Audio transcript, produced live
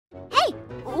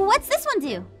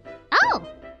do? Oh,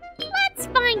 let's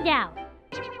find out.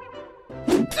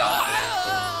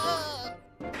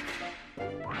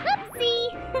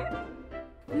 Oopsie.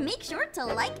 Make sure to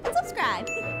like and subscribe.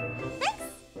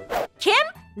 Thanks. Kim,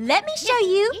 let me show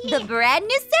you the brand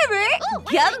new server,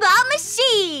 Gumball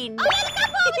Machine. Oh, yeah, the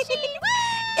gumball machine.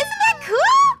 Isn't that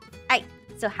cool? Alright,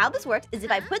 so how this works is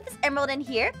if I put this emerald in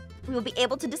here, we will be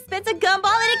able to dispense a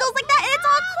gumball and it goes like that and it's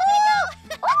all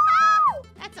cool. Wow.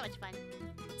 That's so much fun.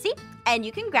 See? And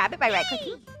you can grab it by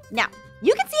right-clicking. Now,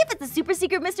 you can see if it's a super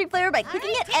secret mystery flavor by clicking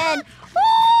it and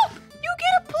you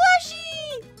get a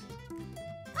plushie!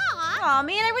 Aw,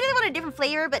 man, I really want a different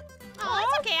flavor, but Oh,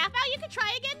 it's okay, Aphmau. You can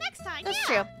try again next time. that's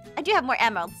true. I do have more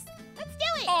emeralds. Let's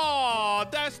do it. Oh,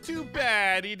 that's too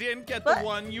bad. He didn't get the What?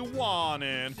 one you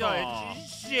wanted. Aw.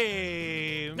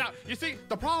 Shame. Now, you see,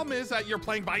 the problem is that you're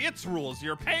playing by its rules.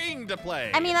 You're paying to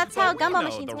play. I mean, that's But how we gumball know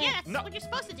machines the work. Yeah, that's No. what you're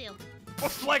supposed to do.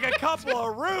 Like a couple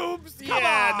of rooms. Come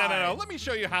Yeah, on. no. Let me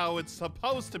show you how it's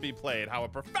supposed to be played. How a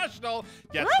professional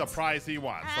gets What? the prize he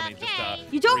wants. Let me just, Okay.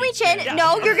 You don't reach in. Yeah.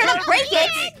 No, you're gonna break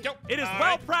it. Yo, It is all well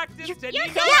right. practiced, and you're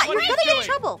you good. know Yeah, what you're he's gonna get in doing.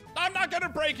 trouble. I'm not gonna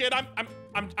break it.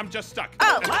 I'm just stuck.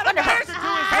 Oh, Let him wonderful. pass it to his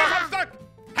Hey, hand. I'm stuck.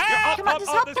 Hey! Come on,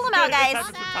 just help this pull is him out, good. guys. This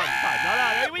is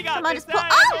fun. No, we got Come on, this. just pull. Hey,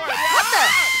 Oh, don't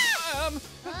worry.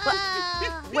 what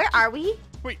the? Where are we?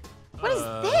 Wait. What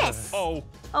is this? Oh.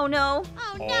 Oh no.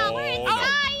 Oh, no, we're Oh, no.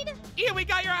 inside. Yeah, we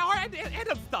got your hand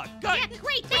I'm stuck. Good. Yeah,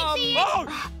 great. Thanks, Ian.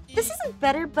 Oh, This isn't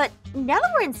better, but now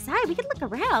that we're inside, we can look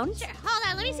around. Sure, hold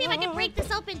on. Let me see if I can break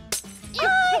this open.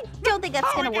 I don't think that's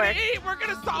how are gonna we work. gonna eat? We're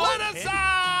gonna stop. Let us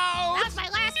out! That's my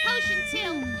last potion,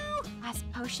 too. Last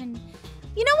potion.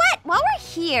 You know what? While we're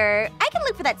here, I can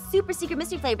look for that super secret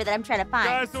mystery flavor that I'm trying to find.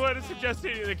 Guys, the one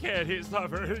suggesting the candy is not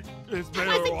very. It's I been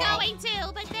a wasn't while. going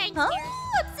to, but thanks, Huh? dear.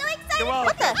 I'm so excited. You're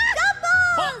What the?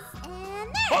 Gumballs!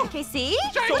 And there. Oh. Casey?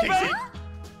 Casey!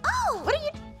 Oh, what are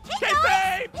you? Hey, Casey,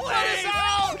 guys.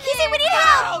 please! Casey, we need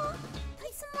help.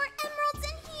 Put some more emeralds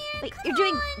in here. Wait, Come you're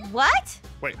doing on. what?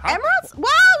 Wait, huh? Emeralds?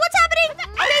 Whoa, what's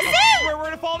happening? Casey! We're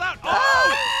gonna fall down.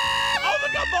 Oh! Oh,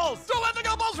 the gumballs! Don't let the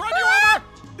gumballs run you over!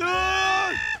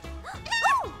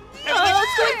 Oh,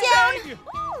 it's going down.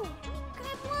 Ooh,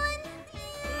 grab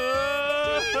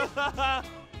one.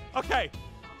 Okay,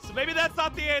 so maybe that's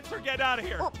not the answer. Get out of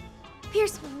here. Oh,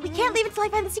 Pierce, we can't leave until I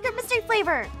find the secret mystery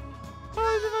flavor.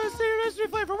 Secret mystery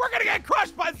flavor. We're gonna get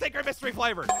crushed by the secret mystery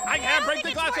flavor. I can't break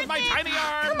the glass with my tiny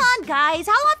arms! Come on, guys.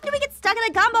 How often do we get stuck in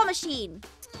a gumball machine?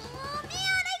 Oh man,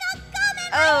 I got gum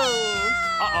in my Oh.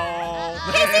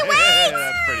 Uh-oh. Casey, wait!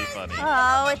 That's pretty funny.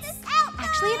 Oh, it's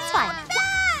actually it's fine.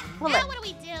 Well, Now look, what do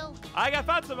we do? I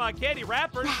found some candy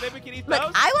wrappers. Maybe we can eat look.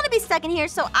 those. I want to be stuck in here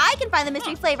so I can find the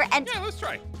mystery flavor. And Yeah, let's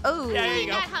try. oh, Yeah, there you I'm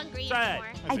go. not hungry Try anymore.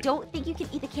 I don't think you can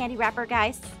eat the candy wrapper,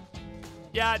 guys.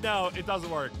 Yeah, no, it doesn't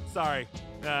work. Sorry.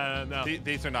 No.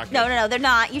 These are not good. No, they're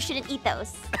not. You shouldn't eat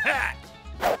those.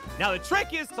 Now the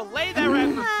trick is to lay that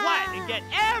wrapper flat and get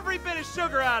every bit of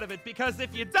sugar out of it, because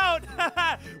if you don't,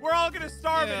 we're all gonna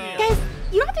starve in here. Guys,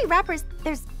 you don't have to eat wrappers.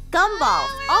 There's gumballs.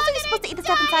 Also, you're supposed to eat the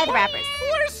stuff inside the wrappers.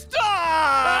 We're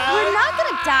stuck! We're not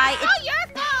gonna die. Oh,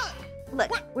 your fault.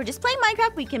 Look, we're just playing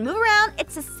Minecraft. We can move around.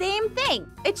 It's the same thing.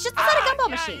 It's just inside a gumball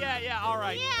machine. Yeah, all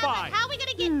right, Yeah, fine. but how are we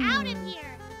gonna get out of here?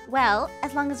 Well,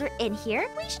 as long as we're in here,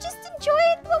 we should just enjoy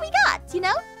what we got, you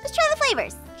know? Just try the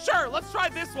flavors. Sure, let's try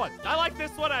this one. I like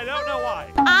this one. I don't know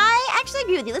why. I actually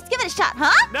agree with you. Let's give it a shot,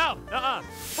 huh? No,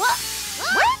 What?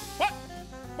 What?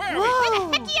 Where are we? Whoa. Where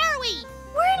the heck are we?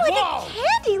 We're in like Whoa. a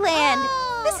candy land.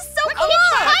 Oh, This is so we're cool.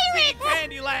 pirates.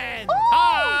 Candyland.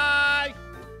 Hi!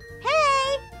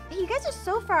 Hey, you guys are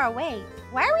so far away.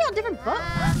 Why are we on different boats?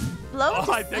 Blow Oh,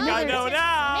 to I think I smithers. know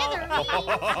now.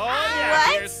 Yeah, What?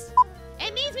 here's-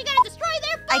 It means we gotta destroy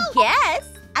their boat. I guess.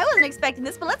 I wasn't expecting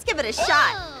this, but let's give it a shot.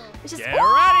 Oh. It's just Get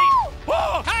ready.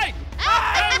 Whoa. Hey!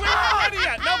 Hey, we're not ready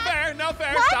yet! No fair, no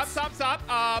fair. What? Stop.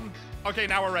 Okay,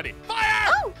 now we're ready. Fire!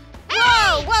 Oh!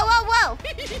 Whoa! All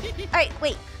right,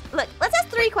 wait. Look, let's ask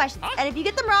 3 questions, Huh? and if you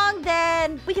get them wrong,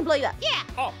 then we can blow you up. Yeah.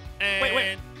 Oh, and...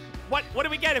 Wait. What do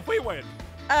we get if we win?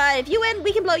 If you win,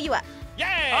 we can blow you up.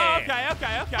 Yay! Oh, okay. I like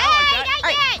that. Not All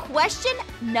right, yet. question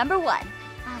number 1.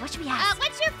 What should we ask?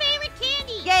 What's your favorite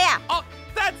candy? Yeah. Oh,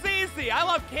 that's easy. I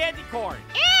love candy corn.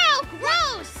 Ew,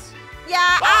 gross. Yeah,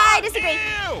 I disagree.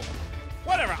 Ew!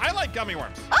 Whatever, I like gummy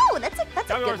worms. Oh, that's a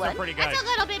Gummy good worms are one. pretty good. That's a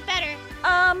little bit better.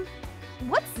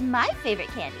 What's my favorite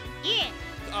candy? Yeah.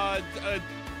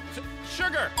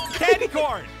 Sugar. Candy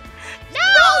corn. No,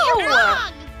 you're No.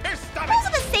 wrong. Here, stop Those it.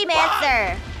 are the same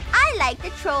answer. I like the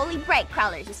trolley bright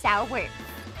crawlers with sour worm.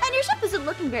 And your ship isn't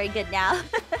looking very good now.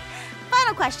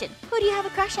 Final question. Who do you have a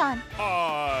crush on?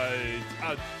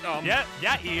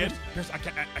 Yeah, Ian. Here's, I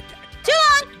can't. Too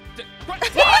long!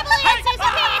 Terrible answers.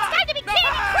 Okay, it's time to be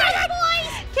Candy Crush,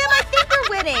 boys. Kim, I think we're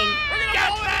winning. We're gonna I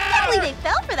blow can't it. believe they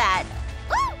fell for that.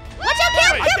 Ooh, watch out,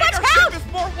 Kim! I Kim, think watch our ship out! is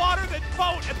more water than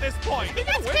boat at this point.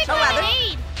 That's quick Oh, wow,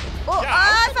 lemonade. Oh, Yeah, I I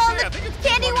was fell gonna in say, I think the it's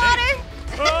candy good water.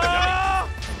 Ah!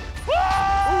 Ooh,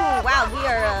 wow, we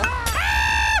are,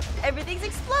 everything's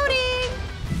exploding.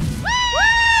 Woo!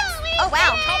 Oh,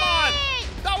 wow. Come on.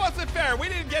 That wasn't fair. We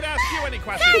didn't get asked you any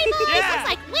questions. Sorry, boys. Yeah. Looks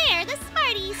like we're the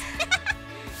Smarties.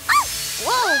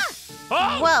 Whoa,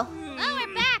 Oh! whoa. Oh,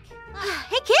 we're back. Oh,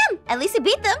 Hey, Kim, at least you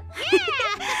beat them. yeah.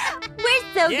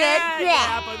 We're so Yeah, good.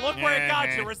 yeah, but look where it got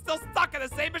Yeah. you. We're still stuck in the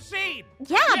same machine.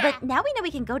 Yeah, but now we know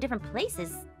we can go different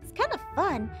places. It's kind of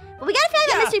fun. But we gotta find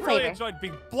that mystery really flavor. enjoyed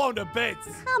being blown to bits.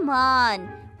 Come on.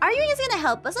 Arguing is gonna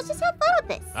help us. Let's just have fun with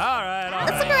this. All right, all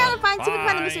Let's right. look around and see if we can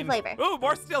find the mystery Fine. flavor. Ooh,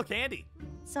 more steel candy.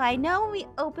 So I know we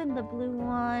opened the blue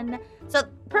one. So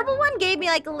purple one gave me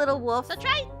like a little wolf. So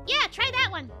try that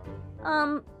one.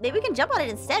 Maybe we can jump on it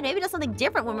instead. Maybe it does something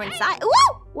different when we're inside.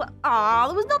 Whoa! What? Aw,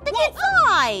 there was nothing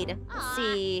inside. Let's Aw.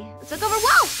 see. Let's look over.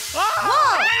 Whoa! Ah!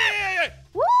 Whoa! Hey.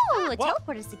 Whoa! It Whoa.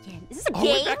 teleported us again. Is this a Oh, we're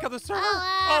game? back on the server.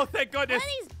 Oh, Oh, thank One goodness. of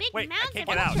these big Wait, I mounds can't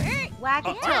are get out. Whack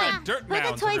Oh, it. there Yeah. are dirt Put the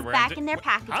mounds toys everywhere. back in their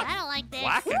package. Huh? I don't like this.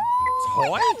 Whack it. Ooh, Toy?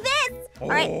 like this. All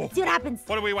right, Oh. let's see what happens.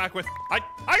 What do we whack with? I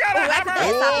got a Oh, whack hammer. with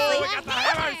this, obviously. we got the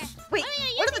hammers. Wait, What are you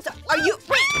what are the using? Are you?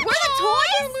 Wait, where are the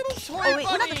toys? Little toy Oh, wait,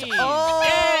 we're not the bunny. Oh,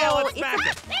 Yeah, let's it's smack it.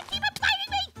 They keep on biting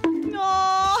me. No,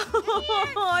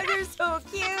 they're so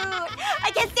cute.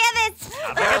 I can't stand this.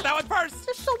 I'll get that one first.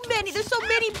 There's so many. There's so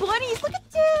many bunnies. Look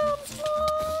at them.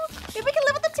 Oh, maybe we can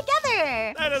live with them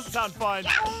together. That doesn't sound fun.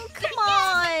 Oh, come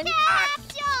on. Oh,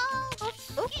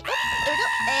 there we go.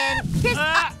 And here's.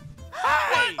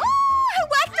 Hey! Oh, I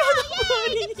whacked all the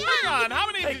bunnies. Hang on, how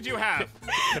many did you have?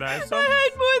 Can I have I some?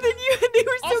 had more than you, and they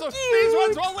were so Also, cute. these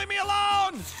ones won't leave me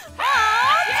alone.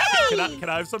 Oh, Can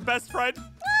I have some best friend?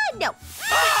 No.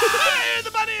 Hey,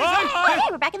 the bunnies. Oh. Hey,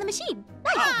 we're back in the machine.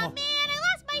 Nice. Oh man, I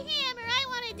lost my hammer. I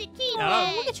wanted to keep No.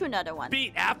 We'll it. get you another one.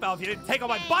 Beat Aphmau if you didn't take all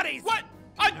my buddies. What?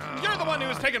 You're the one who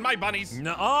was taking my bunnies.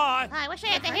 No. I wish I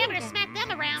had the hammer to smack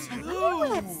them around. I wonder what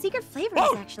that secret flavor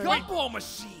Whoa, is actually. Gumball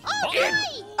machine. Oh, Okay.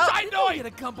 hey! I know I get a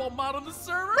gumball mod on the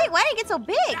server. Wait, why did it get so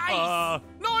big? No,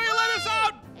 you let us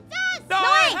out. It does. No,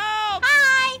 Noe. help!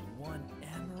 Hi. 1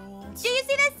 emerald. Do you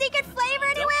see the secret flavor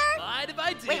anywhere? Mind if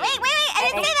I do? Wait. I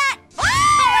didn't Uh-oh. say that. Oh,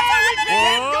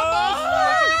 Whoa.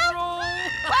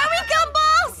 why are we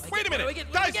gumballs? Wait a minute, What do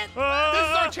guys. we get? This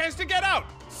is our chance to get out.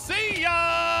 See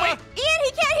ya. Ian,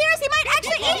 he can't hear us. He might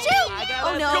actually eat you. I got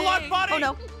Oh it. no. Good luck, buddy. Oh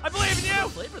no. I believe in you.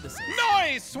 What flavor this is?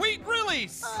 Noise, sweet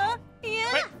release. Ian,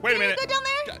 Wait a can minute. you go down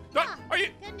there? What? Are you?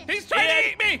 Goodness. He's trying to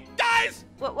eat me, guys.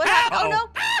 What happened? Oh no.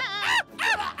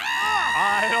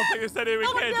 I don't think there's anything we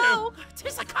Oh can't no.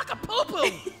 Tastes like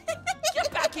cock-a-poo-poo.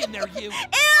 Get back in there, you.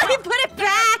 Ew, he put it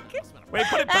back. do. Wait,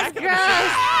 put it That's back in the machine.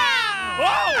 gross.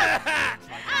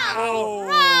 Whoa!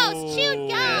 Gross, chewed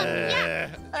gum. Yeah.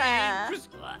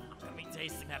 Let me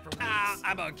tasting that for weeks.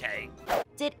 I'm okay.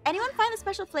 Did anyone find the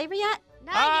special flavor yet?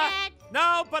 Not yet.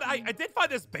 No, but I did find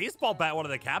this baseball bat in one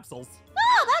of the capsules.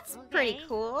 Oh, that's pretty Okay.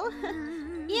 cool.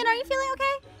 Ian, are you feeling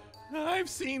okay? I've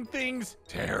seen things,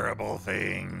 terrible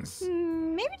things.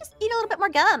 Maybe just eat a little bit more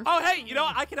gum. Oh, hey, you know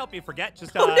what? I can help you forget.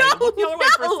 Just Oh, no, look the other way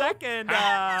for no. a second. Don't do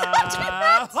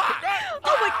that. Oh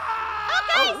my. Oh,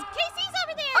 guys, Casey's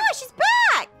over there. Oh, she's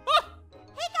back.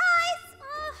 Hey guys!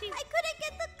 I couldn't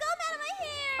get the gum out of my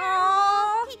hair.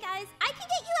 Oh. Hey guys, I can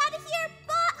get you out of here,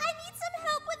 but I need some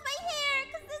help with my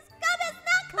hair because this gum is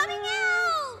not coming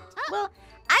out. Well,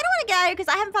 I don't want to get out of here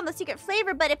because I haven't found the secret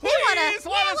flavor, but if they want Please to...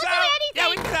 let us out. Yeah,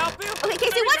 we can help you. Okay,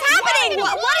 Casey, what's happening?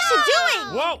 What is she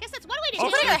doing? Whoa. I guess that's one way to Oh,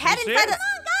 do Putting it. her head She inside is. the...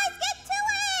 Come on, guys, get to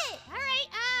it! All right,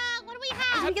 what do we How do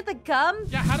have? we get the gum?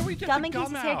 Yeah, how do we get Gum the in gum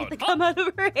Casey's hair, out? get the gum out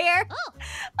of her hair. Oh,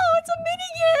 Oh, it's a mini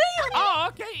yay. Oh,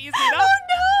 okay, easy Oh, enough.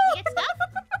 no. we get stuff?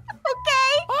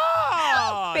 Okay.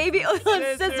 Oh, Baby oil and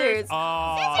scissors.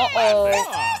 Oh.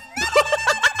 Uh-oh.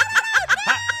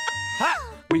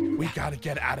 We gotta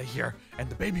get out of here. And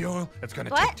the baby oil, it's gonna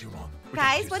What? take too long. We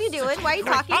Guys, gotta what are you use doing? Why are you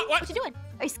Quick. talking? What? What you doing?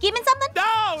 Are you scheming something?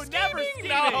 No, never scheming.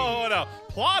 No.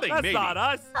 Plotting, That's maybe. not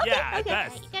us. Okay, yeah, okay.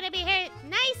 that's. You gotta be hair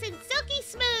nice and silky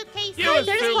smooth, Casey. You They're a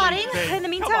just silly plotting. thing. In the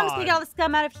meantime, Come I'm just gonna get on. all the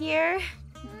scum out of here.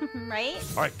 Right?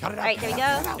 All right, cut it out. All right, there we go.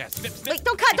 Yeah, snip, snip. Wait,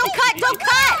 don't cut!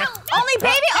 Only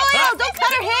baby oil! Don't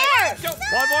cut her hair! Go.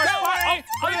 One more Don't spot. worry. Oh,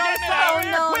 We're you getting get it that. out.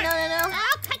 No, Quick. no.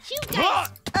 I'll cut you guys.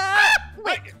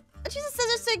 Wait. Let's use the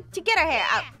scissors to get her hair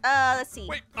out. Let's see.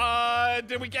 Wait,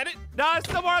 did we get it? No, it's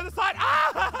still more on the side.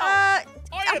 Ah!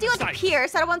 Oh, I'll deal with the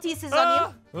pierce. I don't want to use scissors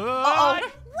on you. Uh-oh. Uh-oh. What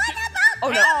about Oh,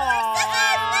 no. more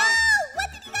scissors? No! What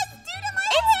did you guys do to my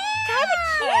hair? It's kind of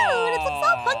rude. It looks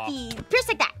all funky. Pierce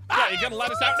like that. Yeah, you gonna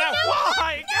let us out now?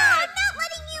 Why? I'm not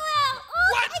letting you out.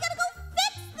 Oh, What? I gotta go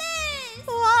fix this.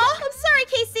 Oh, I'm sorry,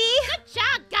 Casey. Good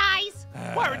job, guys.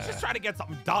 Why? We're just trying to get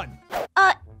something done.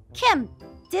 Kim,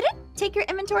 did it take your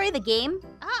inventory of the game?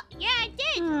 Oh, yeah, I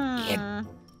did.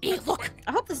 Hey, look.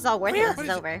 I hope this is all worth it. This is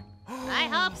over. I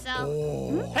hope so.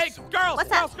 Oh. Hey, girls! What's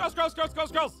that?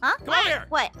 Girls! Huh? Come over here.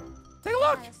 What? Take a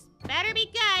look. Better be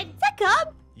good. Is that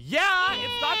gum? Yeah,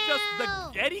 it's not just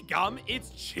the Eddie gum, it's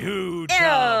chewed Ew,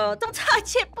 gum. don't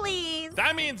touch it, please.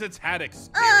 That means it's had Ugh.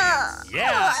 experience.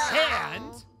 Yeah,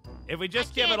 and if we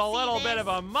just give it a can't see little bit this. of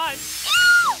a munch.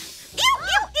 Ew,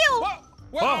 ew, ew. Whoa.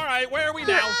 Well, all right, where are we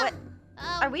now? What?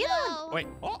 Oh, Are we in no. Wait.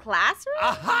 Oh. Classroom?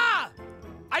 Aha!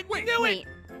 I knew it!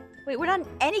 Wait, we're not in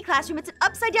any classroom. It's an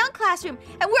upside-down classroom,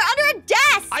 and we're under a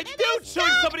desk. I knew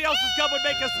chewing somebody else's gum would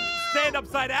make us stand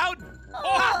upside down.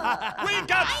 Oh, we've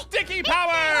got sticky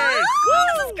powers!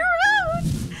 This is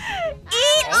gross.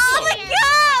 Eat all the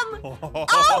gum.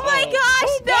 Oh my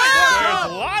gosh,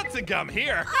 There's no. lots of gum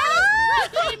here. I'm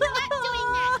not doing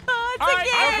that. It's All a right,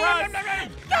 game. I'll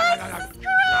Guys, this is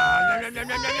gross. Oh,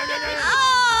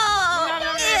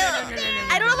 ew.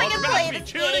 I don't know if I can About play to be this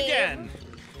chewed game. again.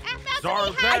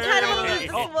 Sorry, I kind of want to lose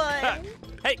this Oh. one.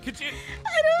 Hey, could you,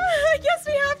 I guess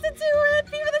we have to do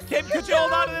it. Be with the Kim, could you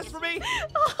hold on to this for me?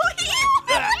 Oh, ew.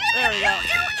 There we go.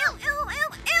 Ew.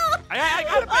 I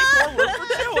gotta make more room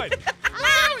for chewing.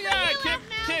 Oh, yeah,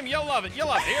 Kim, you'll love it. You'll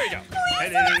love it. Here you go.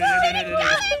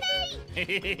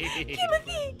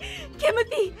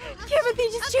 Timothy,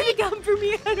 just chew the gum for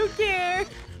me. I don't care.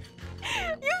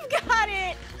 You've got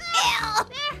it.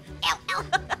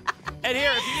 And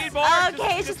here, if you need more,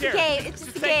 Okay, it's just a here. game. It's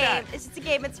just a Take that. game. It's just a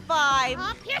game. It's fine.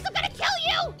 Pierce, I'm gonna kill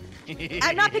you.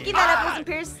 I'm not picking that up. It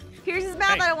wasn't Pierce's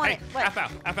mouth. I don't want it. What?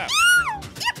 Aphmau.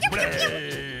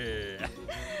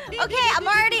 Okay, I'm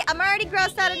already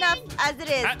grossed out enough as it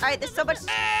is. All right, there's so much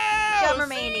gum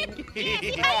remaining.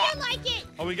 I like it.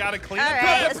 Oh, we gotta clean All up.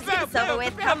 right, let's get this over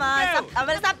with. Come on, I'm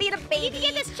gonna stop being a You baby. can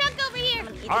get this chunk over here.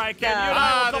 All right, Kim, you and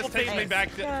I will This double takes team me this.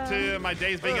 back to my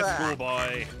days being a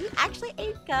schoolboy. You actually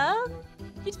ate gum?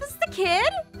 This is a kid?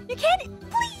 You can't,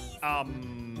 please.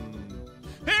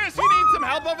 Pierce, you need some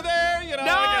help over there? You know,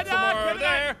 I get some more over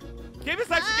there. Kim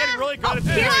is actually getting really good at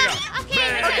this. Here we go.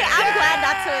 Okay, I'm glad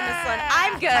not to win this one.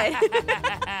 I'm good.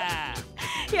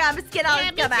 Here, I'm just getting all this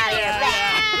gum out of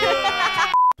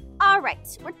here. All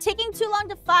right, we're taking too long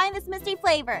to find this mystery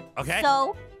flavor. Okay.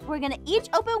 So we're gonna each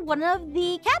open one of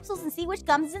the capsules and see which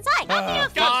gum is inside.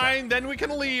 Fine, then we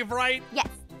can leave, right? Yes.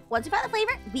 Once we find the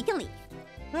flavor, we can leave.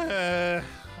 I'm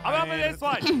opening this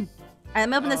one. All right, let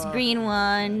me open this green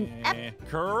one.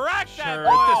 Correct that Sure,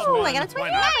 one. this Oh, one. I got a Why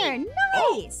not? $20.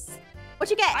 Nice. What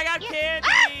you get? I got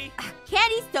candy.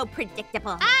 Candy's so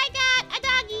predictable. I got a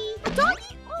doggy. A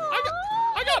doggy?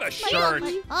 I got a shirt.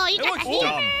 Oh, you It got looks the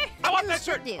dumb. I want that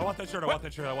Sure shirt. do. I want that shirt. I want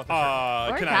that shirt. I want that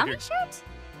shirt. Can I have your? Origami shirt?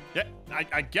 Yeah,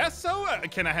 I guess so.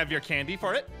 Can I have your candy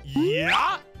for it?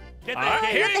 Yeah. Get All that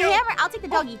right, candy. here The you go. hammer. I'll take the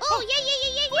doggy. Oh,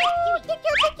 yeah.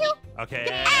 Thank you. Okay.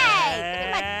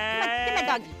 Hey, give me my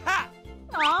doggy. Ha.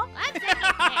 Aw. I'm taking this.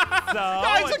 So,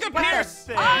 Guys, look at what's Pierce.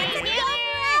 this Oh, it's a thing?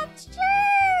 red shirt.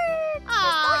 You're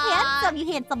so handsome, you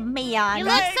handsome man. You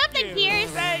look Thank something, you. Pierce.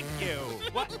 Thank you.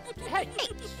 What? Hey.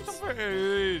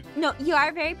 Hey. No, you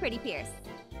are very pretty, Pierce.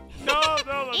 No. And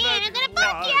I'm gonna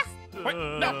bump ya. Wait,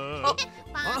 no.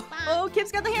 Oh,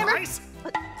 Kim's got the hammer. Guys,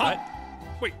 What?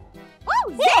 Wait. Oh,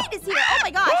 Zane is here. Oh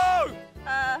my gosh. Whoa!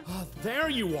 there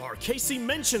you are. Casey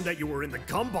mentioned that you were in the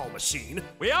gumball machine.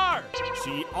 We are.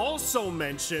 She also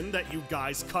mentioned that you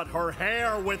guys cut her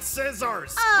hair with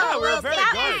scissors. Oh, we're very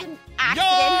that good. was an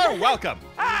accident. You're welcome.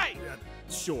 Hey.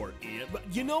 Sure, Ian. But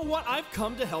you know what? I've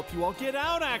come to help you all get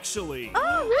out, actually.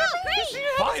 Oh, really?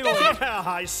 Finally. Yeah,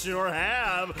 I sure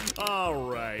have. All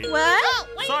right. What? Oh,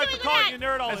 what are Sorry you for doing calling with you that?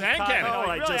 nerd all That's this hand time. cannon. No, All he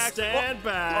right, really just actually- stand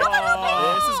back.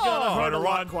 Oh, This is gonna hurt Hard a to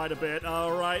lot run. quite a bit.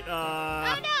 All right.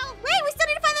 Oh, no. Wait, we still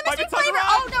need to find the Might be mystery something flavor.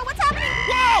 wrong. Oh no, what's happening?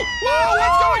 Whoa,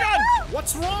 what's going on?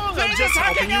 What's wrong? Zane I'm is just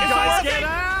helping hacking you us. guys It's get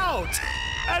working. out.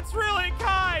 That's really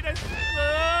kind.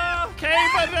 Okay,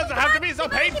 but it doesn't have to be so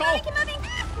painful.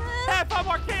 Have some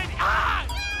more candy. Ah!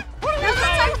 What are No, you let's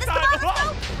try with this. doing? Come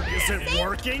on, let's go. Is it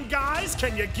working, guys?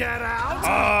 Can you get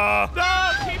out?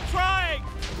 No, keep trying.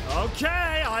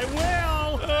 Okay, I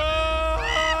will.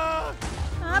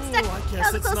 I'm stuck. Oh, I That guess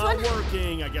was a it's close not one.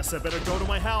 working. I guess I better go to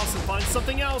my house and find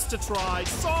something else to try.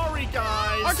 Sorry,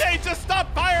 guys. Okay, just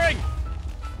stop firing.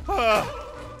 Whew.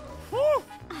 Oh,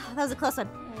 that was a close one.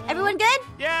 Everyone good?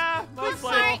 Yeah,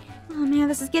 mostly. Oh man,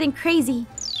 this is getting crazy.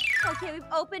 Okay, we've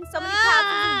opened so many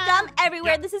capsules. There's gum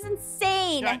everywhere. Yeah. This is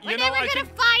insane. Yeah, We're you know, never I gonna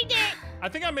think find it. I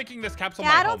think I'm making this capsule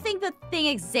Yeah, my I don't home. think the thing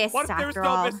exists What if there's after no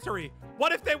all. mystery?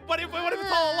 What if it's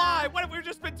all a lie? What if we've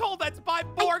just been told that to buy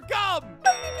more gum?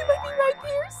 I think you might be right,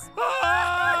 Pierce.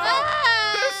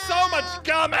 Ah! There's so much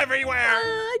gum everywhere.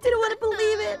 I didn't want to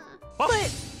believe it.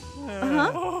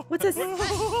 But, what's this?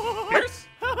 Pierce?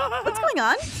 What's going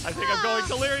on? I think I'm going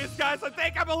delirious, guys. I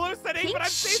think I'm hallucinating, Pink but I'm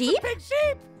seeing sheep? some pink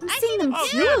sheep. I'm seeing them Oh,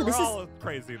 too. good. This We're is all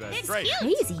crazy then. It's Great. cute.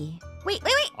 crazy. Wait.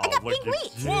 I Oh, got look pink at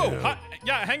wheat. you. Whoa.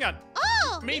 Yeah, hang on.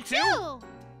 Oh, Me too?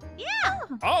 Yeah.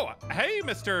 Oh, hey,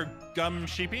 Mr. Gum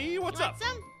Sheepy. What's up? Want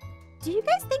some? Do you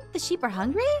guys think the sheep are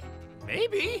hungry?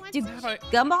 Maybe. Want Do some? Have I-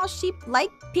 gumball sheep like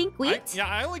pink wheat? Yeah,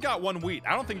 I only got 1 wheat.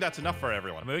 I don't think that's enough for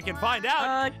everyone. I mean, we can find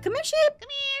out. Come here, sheep. Come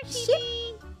here, Sheep.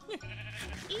 sheepy.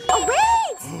 Oh,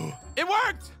 wait! It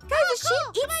worked. Guys, the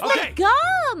sheep eats Okay. the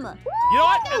gum. You know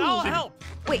what? And I'll help.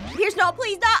 Wait, Pierce, no,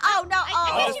 please, no. Oh, no. I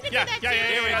Oh, guess you could yeah, do that yeah, too. yeah,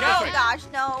 Here we yeah, go. this oh way. gosh,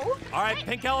 no. All right,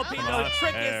 Pink Jalapeno. The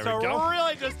trick There is we to go.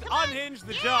 really just unhinge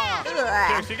the jar.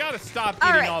 Pierce, you gotta stop All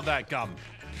eating right. all that gum.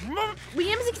 We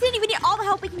need him to continue. We need all the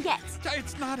help we can get.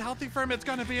 It's not healthy for him. It's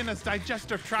gonna be in his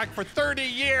digestive tract for 30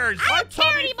 years. I My don't care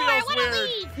tummy anymore. feels I want to weird.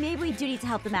 leave. Maybe we do need to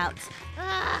help them out.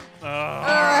 Ugh, All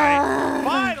right.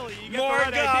 Finally, you get More the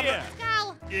right gum. idea.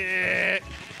 go. Yeah.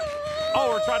 Oh,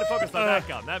 we're trying to focus on that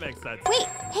gum. That makes sense. Wait,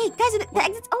 hey, guys, the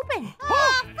exit's open.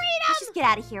 Freedom. Let's just get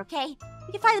out of here, okay?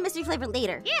 We can find the mystery flavor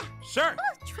later. Yeah. Sure.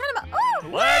 Try them out. Oh,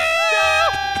 Let's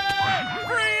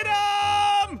go.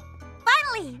 Freedom!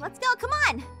 finally. Let's go. Come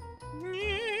on.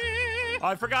 Oh,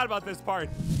 I forgot about this part.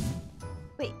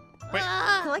 Wait, Wait,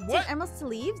 collecting what? emeralds to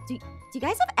leave? Do you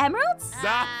guys have emeralds?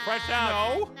 Zap, fresh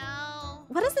out. No. No.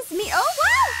 What does this mean? Oh,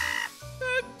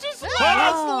 wow. Just Oh. let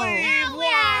us leave. Now we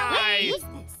are Why? What is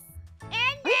this? And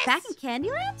Are we back in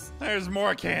Candyland? There's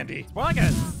more candy. More like a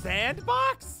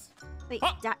sandbox? Wait,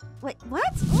 Huh? wait, what?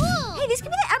 Ooh. Hey, these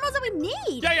could be the emeralds that we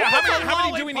need. Yeah, how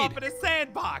many do we need? Lollipop in a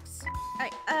sandbox. All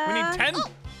right, We need 10?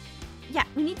 Yeah,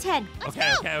 we need 10.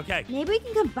 Okay. Maybe we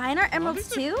can combine our Oh, emeralds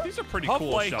too? These are pretty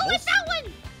Hopefully. cool Oh, shovels. it's that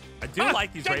one. I do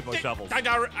like these rainbow shovels. I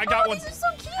got Oh, one. these are so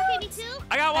cute. Okay, me too.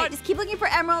 I got All one. right, just keep looking for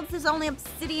emeralds. There's only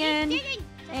obsidian. Digging.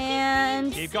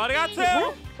 And... Keep going. I got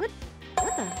What? two.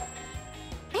 What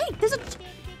the? Hey, there's a...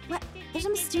 What? There's a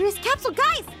mysterious capsule.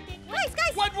 Guys!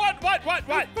 Guys! What?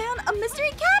 I found a mystery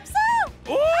capsule!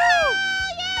 Ooh!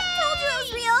 I told you it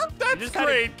was real! That's just had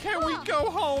great. Can we go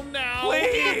home now?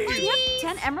 Please. Do you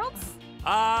have 10 emeralds?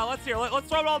 Let's see. Let's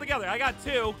throw it all together. I got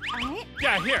 2. All right.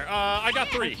 Yeah, here. I got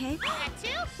 3. Okay. Got two.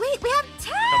 Wait, we have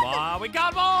 10! Come on. We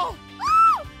got them all.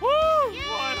 Woo! Woo.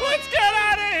 Yeah. Let's get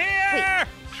out of here!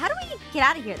 How do we get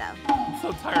out of here, though? I'm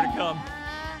so tired of gum.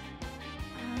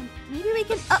 Maybe we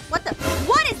can... what the...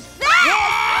 What is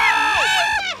that? What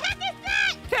the heck is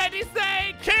that? Candy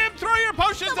Zane. Kim, throw your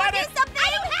potions Someone at do it! something! I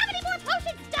don't have any more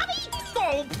potions, dummy.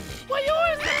 Oh, Well, you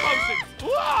always get potions.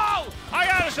 Whoa. I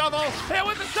got a shovel! Hit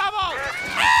with the shovel.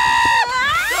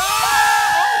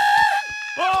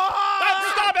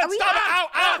 Stop it! Are we Stop it! back? Ow!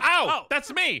 Ow! Ow! Oh.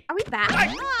 That's me! Are we back?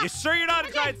 You sure you're not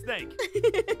a giant snake?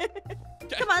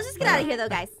 Come on, let's just get out of here, though,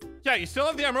 guys. Yeah, you still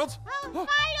have the emeralds? Oh,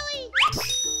 finally.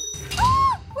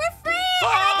 Oh, we're free!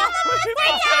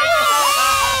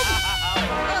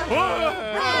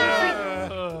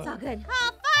 It's all good.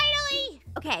 Oh, finally.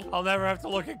 Okay. I'll never have to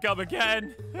look at gum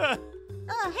again.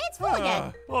 Oh, hey, it's full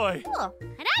again. Boy. Cool.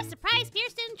 And I'm surprised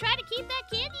Pierce didn't try to keep that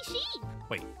candy sheep.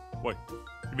 Wait.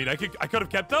 You mean I could have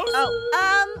kept those?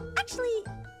 Oh, actually,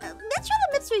 let's try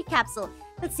the mystery capsule.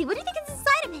 Let's see, what do you think is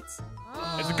inside of it?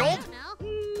 Oh, Is it gold? I don't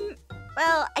know.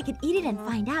 Well, I could eat it and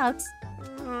find out.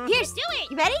 Pierce, Do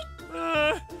it. you ready?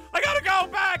 I gotta go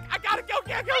back. I gotta go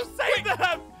save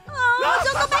them. Oh,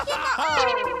 don't go back in.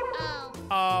 Oh.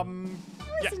 I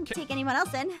Yeah, didn't take anyone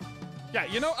else in. yeah,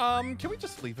 can we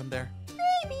just leave him there?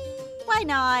 Maybe. Why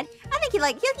not? I think he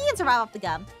can survive off the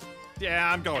gum.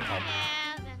 Yeah, I'm going home.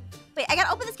 Yeah. Wait, I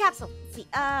gotta open this capsule. Let's see. Do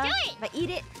it. If I eat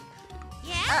it,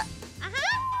 Yeah.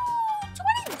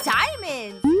 20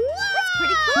 diamonds. That's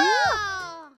pretty cool.